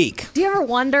them a week. Do you ever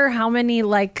wonder how many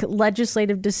like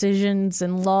legislative decisions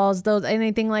and laws,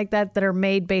 anything like that are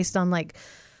made based on like,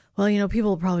 well,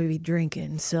 people will probably be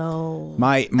drinking, so...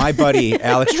 My buddy,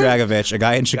 Alex Dragovich, a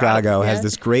guy in Chicago, has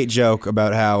this great joke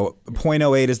about how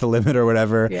 0.08 is the limit or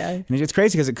whatever. Yeah. And it's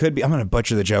crazy because it could be... I'm going to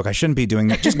butcher the joke. I shouldn't be doing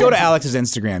that. Just go to Alex's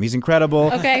Instagram. He's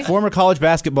incredible. Okay. Former college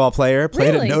basketball player.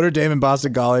 Played Really? at Notre Dame and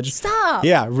Boston College. Stop.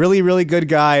 Yeah, really, really good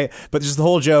guy. But just the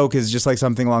whole joke is just like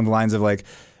something along the lines of like...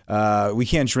 we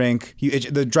can't drink.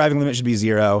 The driving limit should be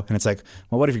 0. And it's like,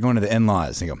 well, what if you're going to the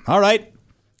in-laws? And you go, all right.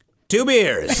 2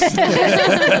 beers.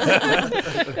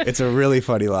 It's a really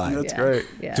funny line. That's great.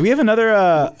 Yeah. Do we have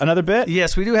another bit?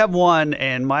 Yes, we do have one,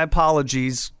 and my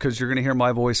apologies because you're going to hear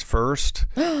my voice first.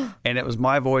 And it was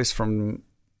my voice from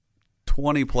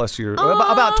 20 plus years,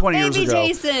 about 20 years baby ago.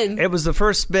 Jason. It was the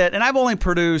first bit, and I've only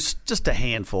produced just a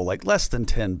handful, like less than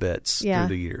 10 bits through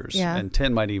the years. Yeah. And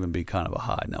 10 might even be kind of a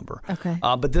high number. Okay.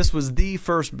 But this was the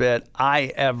first bit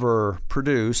I ever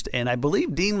produced, and I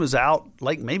believe Dean was out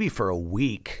like maybe for a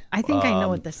week. I think I know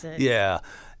what this is. Yeah.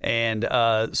 And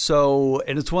and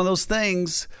it's one of those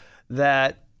things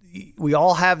that we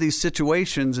all have these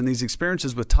situations and these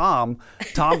experiences with Tom.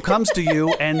 Tom comes to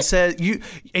you and says,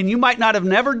 you might not have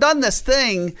never done this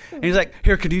thing. And he's like,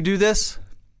 here, could you do this?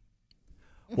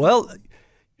 Well,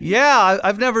 yeah,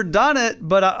 I've never done it,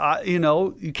 but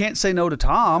you can't say no to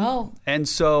Tom. Oh. And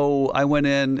so I went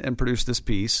in and produced this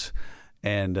piece,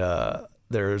 and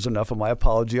there's enough of my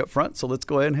apology up front. So let's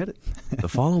go ahead and hit it. The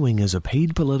following is a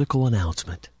paid political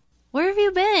announcement. Where have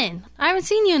you been? I haven't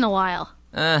seen you in a while.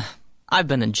 I've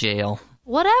been in jail.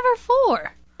 Whatever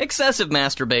for? Excessive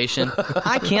masturbation.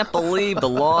 I can't believe the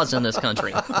laws in this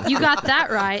country. You got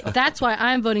that right. That's why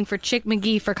I'm voting for Chick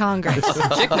McGee for Congress.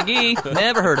 Chick McGee?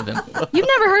 Never heard of him. You've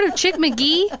never heard of Chick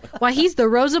McGee? Why, he's the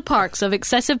Rosa Parks of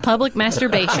excessive public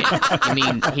masturbation. You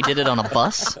mean he did it on a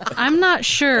bus? I'm not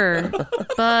sure,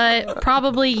 but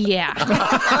probably yeah.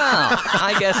 Oh,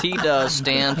 I guess he does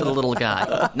stand for the little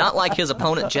guy. Not like his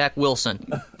opponent, Jack Wilson.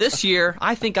 This year,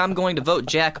 I think I'm going to vote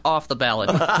Jack off the ballot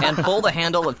and pull the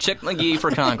handle of Chick McGee for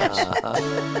Congress.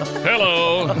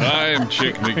 Hello, I'm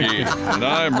Chick McGee, and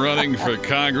I'm running for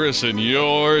Congress in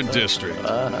your district.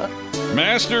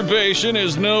 Masturbation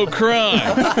is no crime,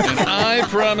 and I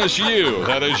promise you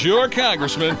that as your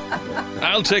congressman,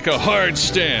 I'll take a hard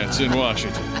stance in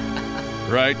Washington.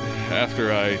 Right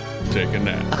after I take a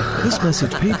nap. This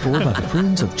message paid for by the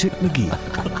friends of Chick McGee,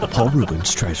 Paul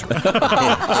Rubens' treasurer.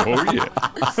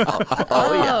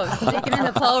 Oh, yeah. Sticking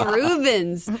into Paul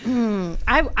Rubens.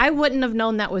 I wouldn't have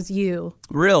known that was you.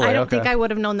 Really? I don't think I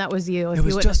would have known that was you. If It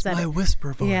was you wouldn't just have said my it.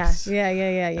 whisper voice.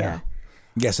 Yeah.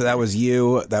 Yeah, so that was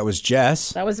you. That was Jess.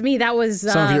 That was me. That was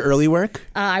Some of your early work?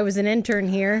 I was an intern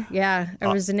here. Yeah, I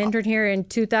was an intern here in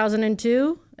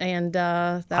 2002, and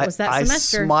that was that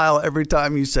semester. I smile every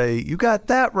time you say, you got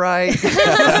that right.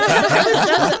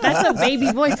 That's a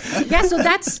baby voice. Yeah,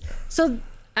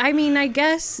 I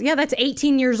guess, that's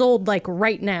 18 years old, like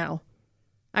right now.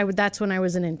 That's when I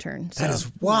was an intern. So. That is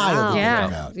wild.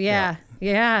 Wow. Yeah.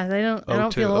 I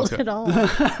don't feel old at all.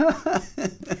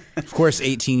 Of course,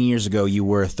 18 years ago, you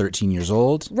were 13 years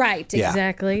old. Right. Yeah.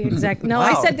 Exactly. No, Wow.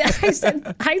 I said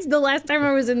the last time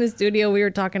I was in the studio, we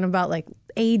were talking about like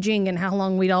aging and how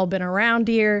long we'd all been around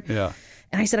here. Yeah.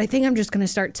 And I said, I think I'm just going to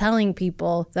start telling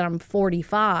people that I'm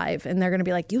 45. And they're going to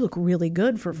be like, you look really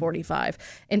good for 45.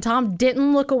 And Tom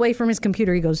didn't look away from his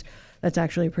computer. He goes, that's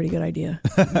actually a pretty good idea.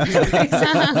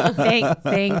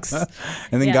 Thanks.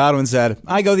 And then Godwin said,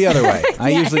 I go the other way.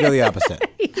 I usually go the opposite.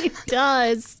 He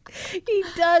does.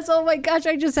 Oh my gosh.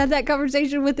 I just had that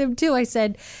conversation with him too. I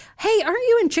said, hey, aren't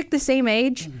you and Chick the same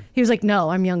age? He was like, no,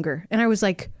 I'm younger. And I was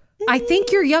like, I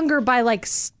think you're younger by like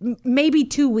maybe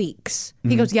 2 weeks.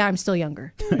 He goes, yeah, I'm still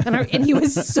younger. And he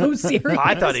was so serious.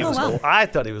 I thought he was old. I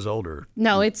thought he was older.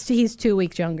 No, he's 2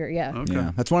 weeks younger. Yeah. Okay.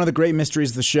 Yeah. That's one of the great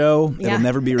mysteries of the show. Yeah. It'll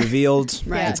never be revealed.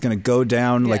 Right. It's going to go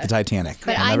down like the Titanic.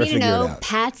 But I'll I never need to figure it know out.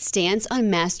 Pat's stance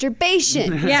on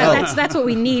masturbation. Yeah, that's what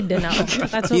we need to know.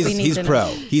 That's what we need He's to pro.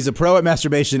 know. He's a pro at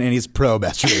masturbation, and he's pro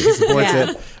masturbation. He supports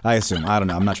Yeah. it. I assume. I don't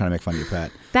know. I'm not trying to make fun of you,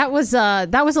 Pat. That was a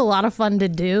lot of fun to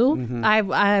do.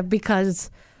 I because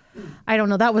I don't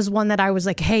know. That was one that I was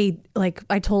like, hey, like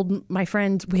I told my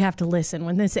friends, we have to listen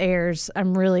when this airs.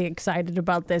 I'm really excited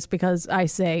about this because I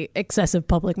say excessive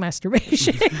public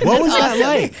masturbation. What was that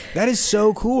like? That is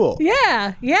so cool.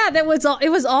 Yeah, it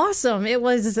was awesome. It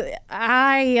was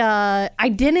I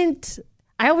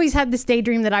always had this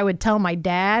daydream that I would tell my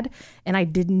dad, and I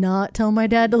did not tell my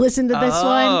dad to listen to this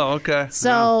one. Oh, okay.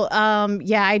 So,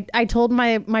 I told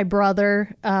my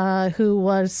brother, who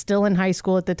was still in high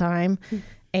school at the time,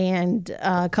 and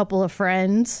a couple of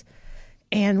friends,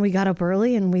 and we got up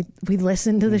early and we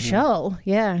listened to the show.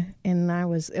 Yeah, and it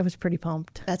was pretty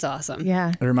pumped. That's awesome.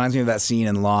 Yeah. It reminds me of that scene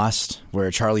in Lost where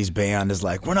Charlie's band is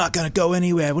like, we're not going to go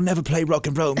anywhere. We'll never play rock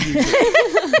and roll music.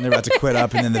 And they're about to quit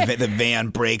up, and then the van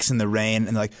breaks in the rain, and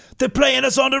they're like, they're playing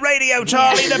us on the radio,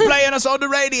 Charlie. They're playing us on the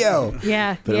radio.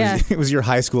 Yeah, But it was your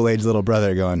high school age little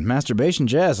brother going, masturbation,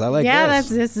 Jess. I like this.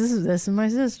 This is my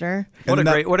sister.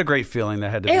 What a great feeling that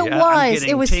had to be. It was. I'm getting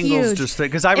It was tingles huge. just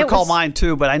because I It recall was- mine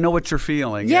too, but I know what you're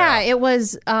feeling. Yeah, it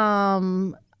was.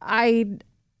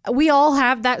 We all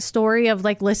have that story of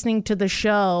like listening to the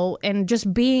show, and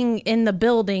just being in the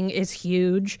building is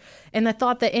huge. And the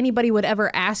thought that anybody would ever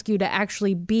ask you to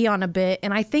actually be on a bit,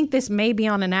 and I think this may be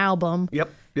on an album. Yep.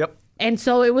 And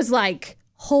so it was like,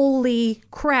 holy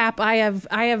crap, I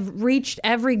have reached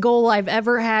every goal I've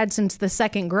ever had since the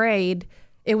 2nd grade.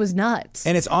 It was nuts.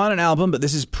 And it's on an album, but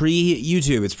this is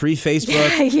pre-YouTube. It's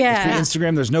pre-Facebook. Yeah. It's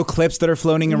pre-Instagram. There's no clips that are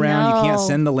floating around. You can't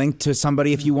send the link to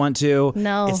somebody if you want to.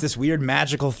 No. It's this weird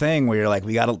magical thing where you're like,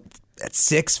 we got to, at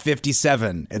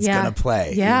 6:57, it's going to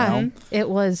play. Yeah. You know? It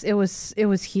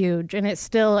was huge. And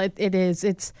it is.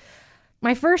 It's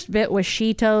my first bit was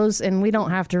Cheetos, and we don't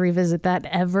have to revisit that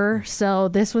ever. So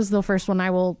this was the first one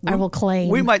I will claim.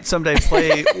 We might someday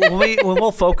play when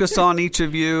we'll focus on each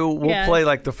of you. We'll play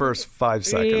like the first 5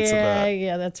 seconds of that.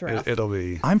 Yeah, that's rough. It'll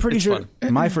be. I'm pretty sure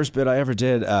fun. my first bit I ever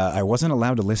did, I wasn't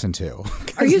allowed to listen to.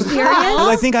 Are you serious? Well,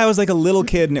 I think I was like a little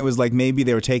kid, and it was like maybe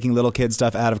they were taking little kid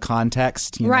stuff out of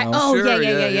context. You Right. know? Oh,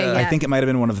 yeah. I think it might have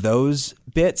been one of those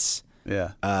bits.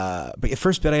 Yeah. But the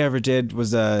first bit I ever did was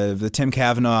the Tim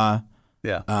Kavanaugh.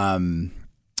 Yeah.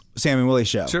 Sam and Willie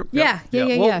show. Sure. Yeah.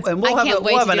 And we'll I can't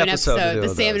wait have to an do an episode episode. to do The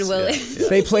Sam and those. Willie. Yeah.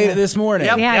 They played it this morning.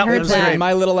 Yep, I heard that. And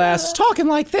my little ass is talking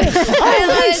like this. I Oh,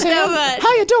 love hey, it so Sam. much.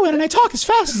 How you doing? And I talk as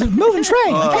fast as a moving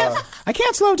train. I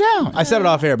can't slow down. I said it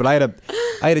off air, but I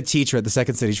had a teacher at the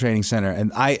Second City Training Center,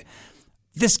 and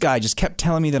this guy just kept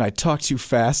telling me that I talked too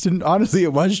fast, and honestly,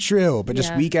 it was true. But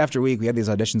just week after week, we had these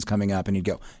auditions coming up, and he'd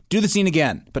go, do the scene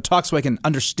again, but talk so I can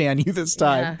understand you this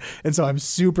time. Yeah. And so I'm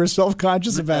super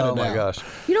self-conscious about it now. Oh my gosh.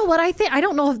 You know what I think? I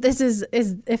don't know if this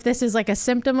is like a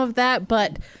symptom of that,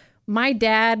 but my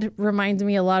dad reminds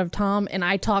me a lot of Tom, and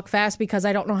I talk fast because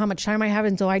I don't know how much time I have,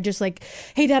 and so I just like,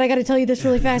 hey, Dad, I got to tell you this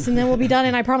really fast, and then we'll be done,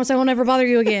 and I promise I won't ever bother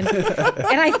you again. And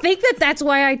I think that's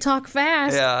why I talk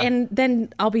fast, and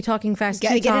then I'll be talking fast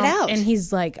Gotta to get Tom, it out. and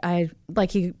he's like,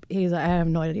 he's like, I have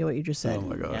no idea what you just said. Oh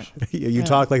my gosh. You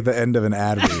talk like the end of an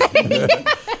ad read.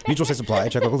 Mutual State Supply,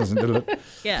 check local listen.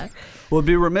 Yeah. Well, it'd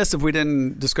be remiss if we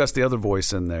didn't discuss the other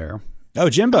voice in there. Oh,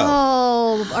 Jimbo.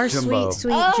 Oh, our Jimbo.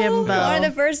 sweet Oh, Jimbo. one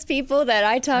of the first people that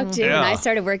I talked to when Yeah. I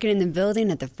started working in the building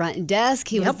at the front desk.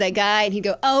 He was that guy, and he'd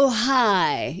go, "Oh,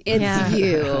 hi, it's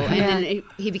you," and then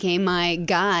he became my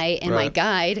guy and my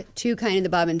guide to kind of the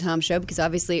Bob and Tom show because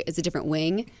obviously it's a different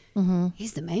wing. Mm-hmm.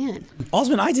 He's the man.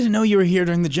 Osmond, I didn't know you were here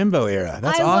during the Jimbo era.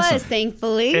 That's I awesome. was,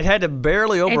 thankfully. It had to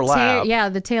barely overlap.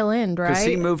 the tail end, right? Because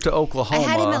he moved to Oklahoma. I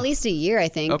had him at least a year, I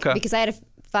think, Okay. because I had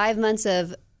 5 months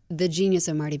of The Genius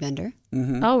of Marty Bender.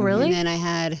 Mm-hmm. Oh, really? And then I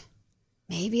had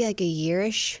maybe like a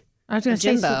year-ish I was going of to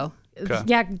say Jimbo. Okay.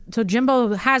 Yeah, so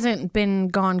Jimbo hasn't been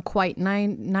gone quite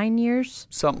nine years.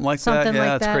 Something like Something that. Yeah,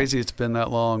 like it's that. crazy it's been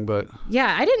that long, but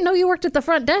Yeah, I didn't know you worked at the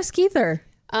front desk either.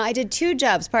 I did 2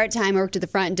 jobs part-time. I worked at the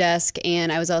front desk,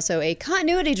 and I was also a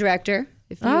continuity director,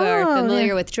 if you are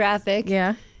familiar with traffic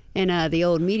in the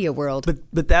old media world.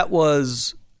 But that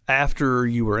was after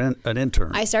you were an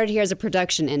intern. I started here as a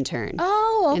production intern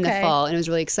in the fall, and it was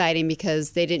really exciting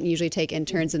because they didn't usually take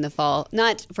interns in the fall.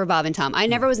 Not for Bob and Tom. I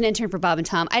never was an intern for Bob and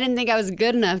Tom. I didn't think I was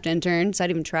good enough to intern, so I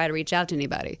didn't even try to reach out to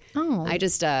anybody. Oh. I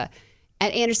just...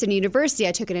 At Anderson University,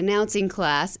 I took an announcing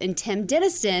class, and Tim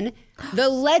Denniston, the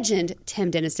legend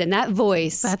Tim Denniston, that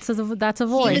voice. That's a He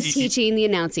voice. was teaching the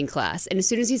announcing class. And as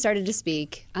soon as he started to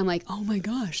speak, I'm like, oh my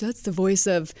gosh, that's the voice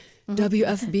of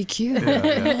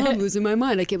WFBQ. I'm losing my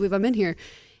mind. I can't believe I'm in here.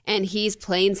 And he's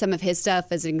playing some of his stuff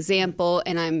as an example.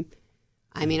 And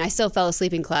I still fell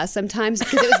asleep in class sometimes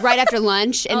because it was right after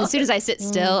lunch. And as soon as I sit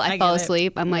still, I fall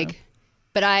asleep. I'm like,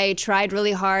 but I tried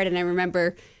really hard. And I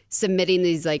remember submitting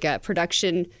these like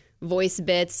production voice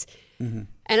bits. Mm-hmm.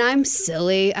 And I'm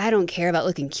silly. I don't care about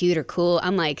looking cute or cool.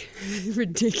 I'm like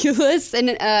ridiculous.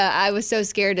 And I was so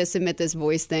scared to submit this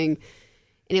voice thing.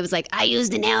 And it was like, I'm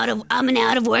an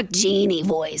out of work genie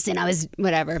voice. And I was,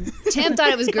 whatever. Tim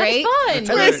thought it was great. That's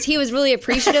fun. Or at least he was really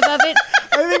appreciative of it.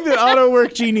 I think that auto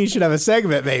work genie should have a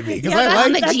segment, maybe.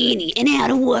 I'm a genie, an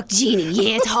out of work genie.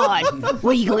 Yeah, it's hard.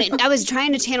 Where are you going? I was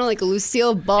trying to channel like a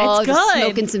Lucille Ball, just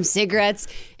smoking some cigarettes,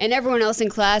 and everyone else in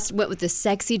class went with the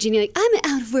sexy genie, like, I'm an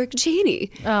out of work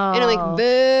genie. Oh. And I'm like,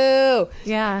 boo.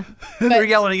 Yeah. They're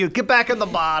yelling at you, get back in the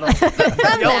bottle.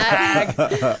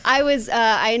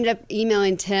 I ended up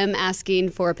emailing Tim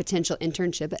asking for a potential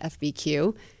internship at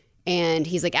FBQ. And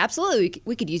he's like, absolutely,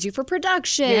 we could use you for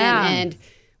production. Yeah. And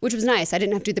which was nice. I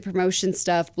didn't have to do the promotion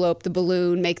stuff, blow up the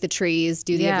balloon, make the trees,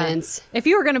 do the events. If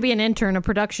you were going to be an intern, a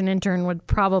production intern would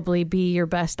probably be your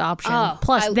best option. Oh,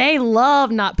 Plus, they love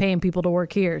not paying people to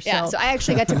work here. So. Yeah, so I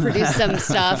actually got to produce some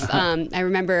stuff. I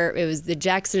remember it was the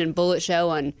Jackson and Bullet show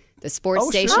on the sports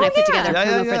station. Sure. I put together a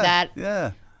promo for that.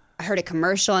 Yeah. I heard a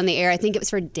commercial on the air. I think it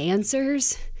was for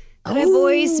dancers that I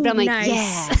voiced, but I'm like, nice.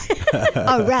 yeah,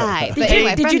 all right. But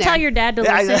Did you tell your dad to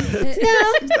listen?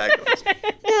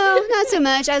 No, not so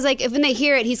much. I was like, if when they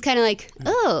hear it, he's kind of like,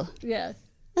 oh, yeah.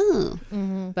 Oh,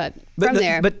 but from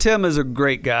there. But Tim is a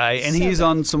great guy, and So he's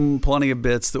good. on plenty of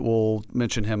bits that we'll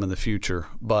mention him in the future.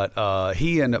 But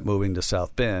he ended up moving to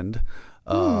South Bend.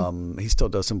 He still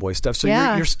does some voice stuff. So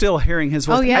Yeah. you're still hearing his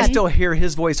voice. Oh, yeah. I still hear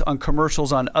his voice on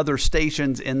commercials on other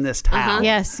stations in this town.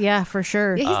 Yes, yeah, for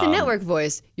sure. Yeah, he's the network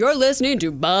voice. You're listening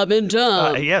to Bob and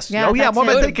Tom. Yes. Yeah, oh, yeah. that's Well,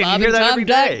 it. but they can hear that every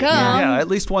day. BobandTom.com. Yeah, at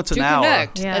least once an To hour.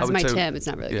 connect. Yeah. I That's would my say. Tim. It's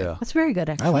not really good. Yeah. That's very good,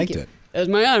 actually. I liked it. That's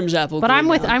my Adam's apple. But I'm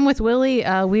with Willie.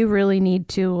 We really need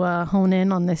to hone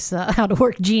in on this how to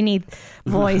work Jeannie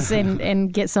voice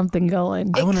and get something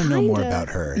going. I want to know more about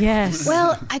her. Yes.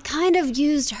 Well, I kind of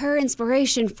used her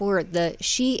inspiration for the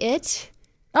she it.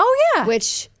 Oh yeah.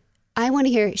 Which I want to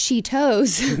hear she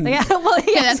toes. Yeah. Well, And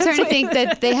yes, I'm starting to think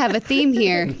that they have a theme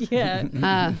here.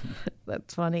 Yeah.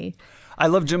 That's funny. I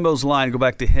love Jimbo's line. Go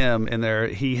back to him in there.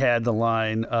 He had the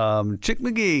line, Chick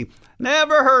McGee,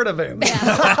 never heard of him.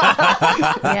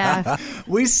 Yeah.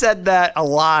 We said that a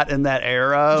lot in that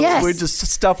era. Yes. We just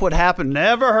stuff would happen.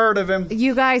 Never heard of him.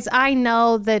 You guys, I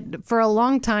know that for a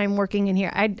long time working in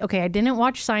here, I didn't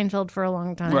watch Seinfeld for a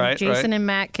long time. Right, Jason right. and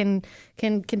Matt can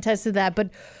contest to that.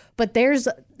 But there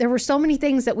were so many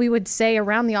things that we would say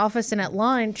around the office and at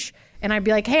lunch, and I'd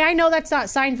be like, hey, I know that's not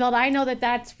Seinfeld. I know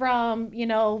that's from,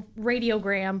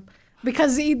 Radiogram.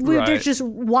 Because there's just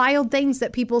wild things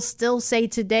that people still say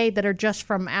today that are just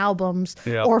from albums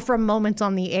Yep. or from moments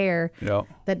on the air. Yep.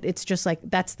 That it's just like,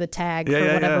 that's the tag Yeah, for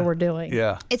yeah, whatever yeah. we're doing.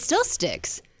 Yeah. It still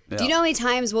sticks. Yeah. Do you know how many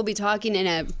times we'll be talking in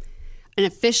an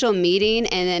official meeting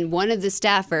and then one of the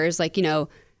staffers, like,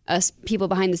 us people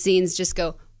behind the scenes just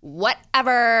go,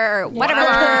 whatever, something Whatever.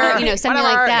 like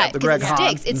that. Yeah, the 'Cause Greg it Hahn.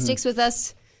 sticks. It sticks with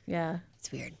us. Yeah.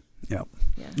 It's weird. Yep.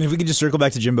 And if we could just circle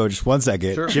back to Jimbo just 1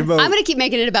 second. Sure. Jimbo, I'm going to keep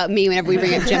making it about me whenever we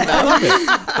bring up Jimbo.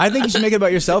 I think you should make it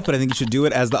about yourself, but I think you should do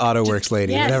it as the AutoWorks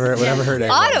lady. Yes. Whatever her name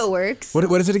was. AutoWorks?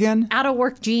 What is it again? Out of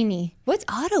work genie. What's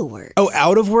AutoWorks? Oh,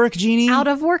 out of work genie? Out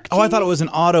of work Oh, I thought it was an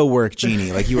auto work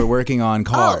genie, like you were working on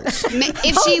cars.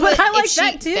 If she was, I like if she,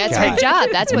 that too. that's God. her job.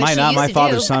 That's what Am I she not used my to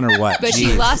father's do. son or what? But she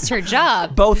Jeez. lost her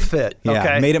job. Both fit. Yeah,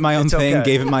 okay? made it my own It's thing, okay.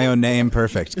 gave it my own name.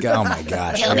 Perfect. Oh my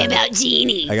gosh. Tell me about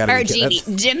Jeannie. I gotta Or be Jeannie.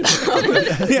 kidding. Jimbo.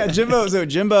 Yeah, Jimbo. So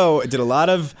Jimbo did a lot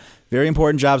of very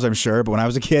important jobs, I'm sure. But when I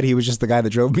was a kid, he was just the guy that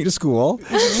drove me to school.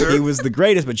 He was the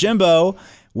greatest. But Jimbo,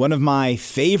 one of my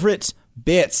favorite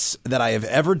bits that I have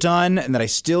ever done and that I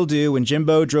still do. When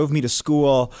Jimbo drove me to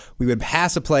school, we would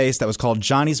pass a place that was called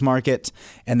Johnny's Market,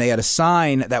 and they had a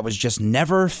sign that was just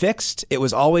never fixed. It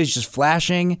was always just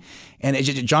flashing, and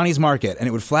Johnny's Market, and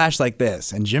it would flash like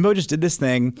this. And Jimbo just did this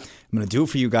thing. I'm going to do it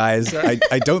for you guys.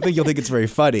 I don't think you'll think it's very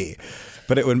funny,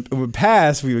 but it would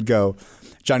pass. We would go,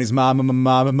 Johnny's Mama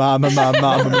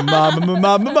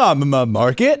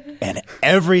Market, and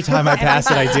every time I pass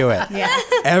it, I do it. Yeah.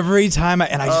 Every time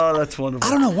Oh, that's wonderful.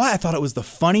 I don't know why I thought it was the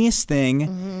funniest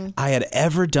thing I had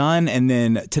ever done. And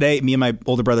then today, me and my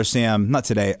older brother Sam, not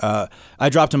today, I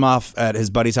dropped him off at his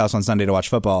buddy's house on Sunday to watch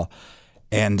football.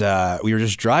 And we were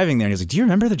just driving there, and he was like, "Do you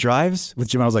remember the drives with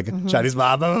Jim?" I was like, "Chinese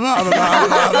Market."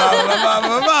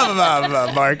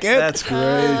 That's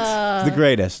great. The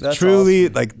greatest, That's truly,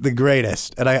 like the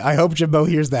greatest. And I hope Jimbo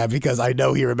hears that because I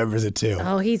know he remembers it too.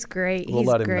 Oh, he's great. We'll He's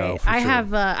let him great. know for I sure.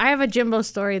 have a Jimbo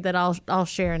story that I'll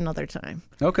share another time.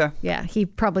 Okay. Yeah, he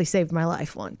probably saved my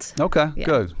life once. Okay. Yeah.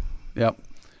 Good. Yep.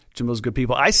 Jimbo's good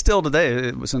people. I still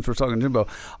today, since we're talking Jimbo,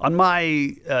 on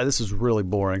my, this is really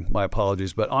boring, my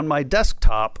apologies, but on my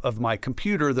desktop of my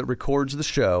computer that records the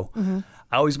show,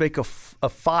 I always make a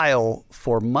file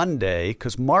for Monday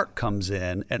because Mark comes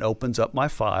in and opens up my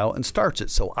file and starts it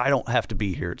so I don't have to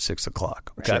be here at 6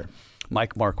 o'clock. Okay. Sure.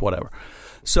 Mike, Mark, whatever.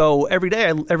 So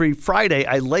every Friday,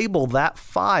 I label that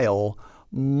file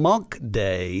Monk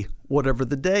Day, whatever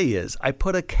the day is. I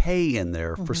put a K in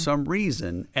there for some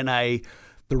reason, and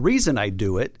the reason I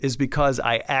do it is because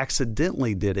I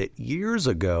accidentally did it years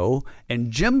ago, and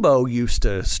Jimbo used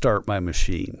to start my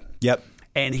machine. Yep.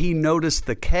 And he noticed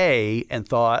the K and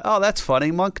thought, oh, that's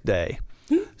funny, Monk Day.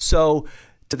 So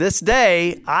to this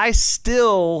day, I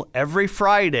still, every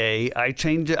Friday, I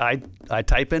change it. I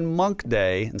type in Monk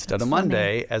Day instead of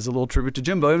Monday as a little tribute to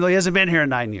Jimbo, even though he hasn't been here in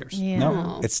 9 years. Yeah.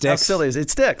 No, it How sticks. silly is it? It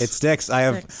sticks. It sticks. I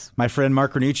have my friend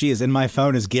Mark Ranucci is in my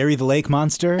phone as Gary the Lake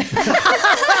Monster.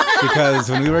 Because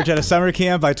when we worked at a summer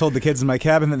camp, I told the kids in my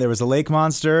cabin that there was a lake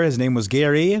monster. His name was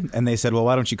Gary. And they said, well,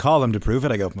 why don't you call him to prove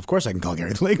it? I go, of course I can call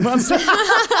Gary the Lake Monster.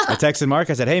 I texted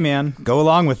Mark. I said, hey, man, go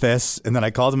along with this. And then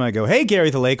I called him and I go, hey, Gary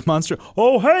the Lake Monster.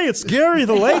 Oh, hey, it's Gary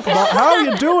the Lake Monster. How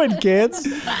you doing, kids?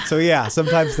 So, yeah,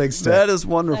 sometimes things stick. That is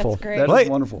wonderful. That's great. That Well, is hey,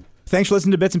 wonderful. Thanks for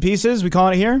listening to Bits and Pieces. We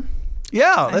calling it here?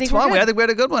 Yeah, that's fine. I think we had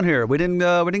a good one here. We didn't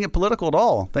get political at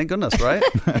all. Thank goodness, right?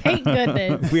 Thank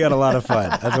goodness. We had a lot of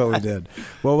fun. That's what we did.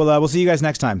 Well, we'll see you guys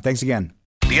next time. Thanks again.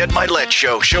 The Ed Milet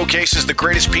Show showcases the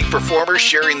greatest peak performers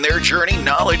sharing their journey,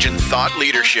 knowledge, and thought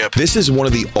leadership. This is one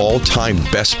of the all-time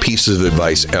best pieces of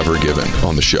advice ever given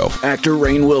on the show. Actor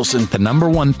Rainn Wilson. The number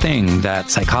one thing that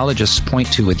psychologists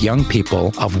point to with young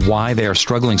people of why they are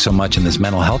struggling so much in this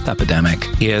mental health epidemic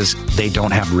is they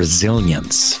don't have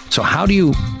resilience. So how do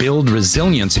you build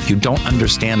resilience if you don't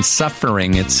understand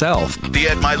suffering itself? The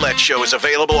Ed Milet Show is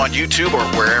available on YouTube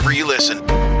or wherever you listen.